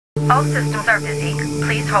All systems are busy.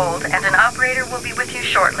 Please hold, and an operator will be with you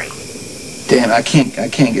shortly. Dan, I can't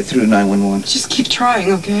get through to 911. Just keep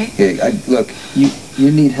trying, okay? Okay, look, you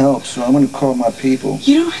need help, so I'm gonna call my people.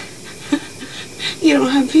 You don't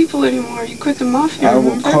have people anymore. You quit the mafia, I will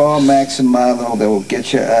remember? call Max and Milo. They will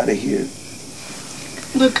get you out of here.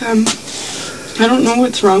 Look, I don't know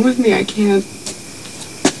what's wrong with me. I can't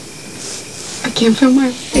feel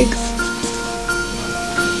my legs.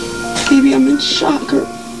 Maybe I'm in shock, or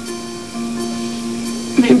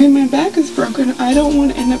maybe my back is broken. I don't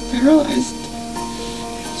want to end up paralyzed.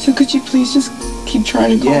 So could you please just keep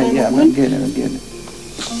trying to call 911? Yeah, I'm getting it.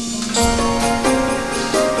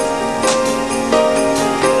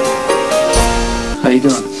 How you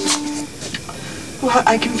doing? Well,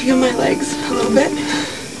 I can feel my legs a little bit,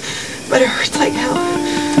 but it hurts like hell.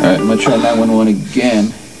 All right, I'm gonna try 911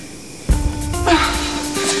 again.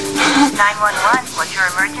 911, what's your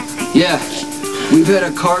emergency? Yeah, we've had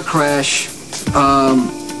a car crash on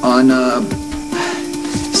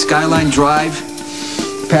Skyline Drive,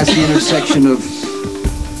 past the intersection of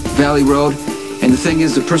Valley Road. And the thing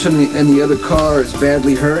is, the person in the other car is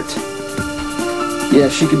badly hurt. Yeah,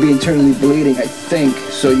 she could be internally bleeding, I think.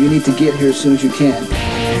 So you need to get here as soon as you can.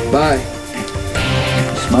 Bye.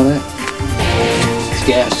 Smell that? It's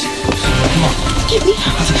gas. Come on. Get me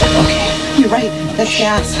out. Okay. You're right. That's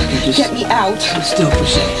gas. Just get me out. Sit still for a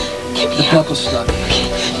second. Get me The out. buckle's stuck.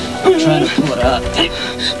 I'm trying to pull it out.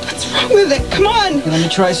 What's wrong with it? Come on. Let me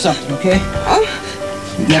try something, okay?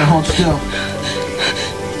 You gotta hold still.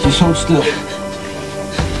 Just hold still.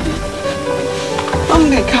 I'm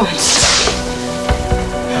gonna cut it.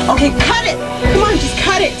 Okay, cut it. Come on, just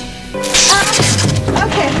cut it.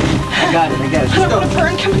 Okay. I got it. I don't want to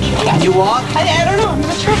burn. Come on. You walk? I don't know. I'm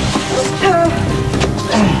gonna try. You got it?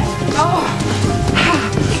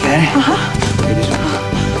 Okay, this one.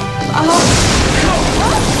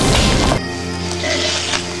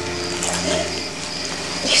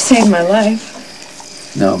 You saved my life.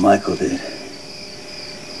 No, Michael did.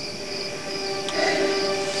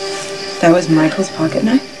 That was Michael's pocket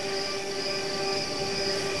knife?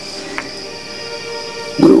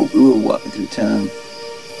 We were walking through town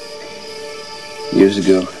years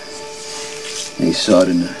ago, and he saw it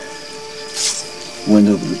in the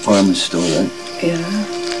window of the department store, right? Yeah.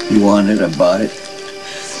 He wanted it, I bought it.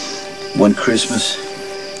 One Christmas,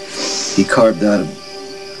 he carved out of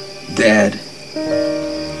Dad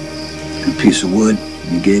a piece of wood,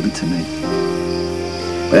 and he gave it to me.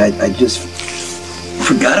 But I just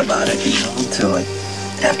forgot about it, until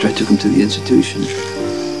after I took him to the institution.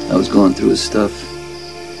 I was going through his stuff,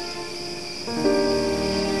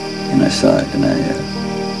 and I saw it, and I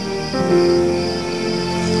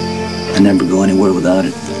never go anywhere without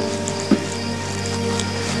it.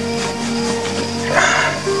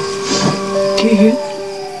 Do you hear?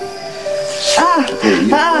 Okay,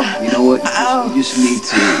 you know what? You just need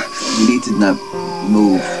to not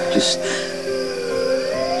move. Just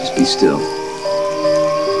be still.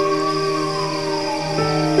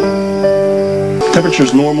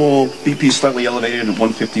 Temperature's normal, BP slightly elevated at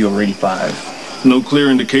 150 over 85. No clear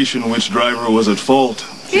indication which driver was at fault.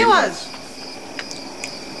 He was.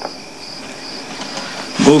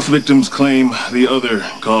 Both victims claim the other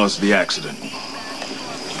caused the accident.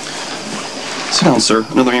 Sit down, sir.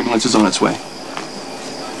 Another ambulance is on its way.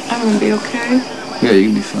 I'm gonna be okay. Yeah, you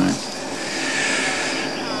can be fine.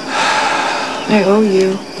 I owe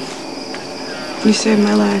you. You saved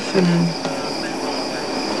my life, and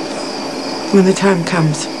when the time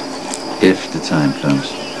comes. If the time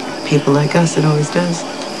comes. People like us, it always does.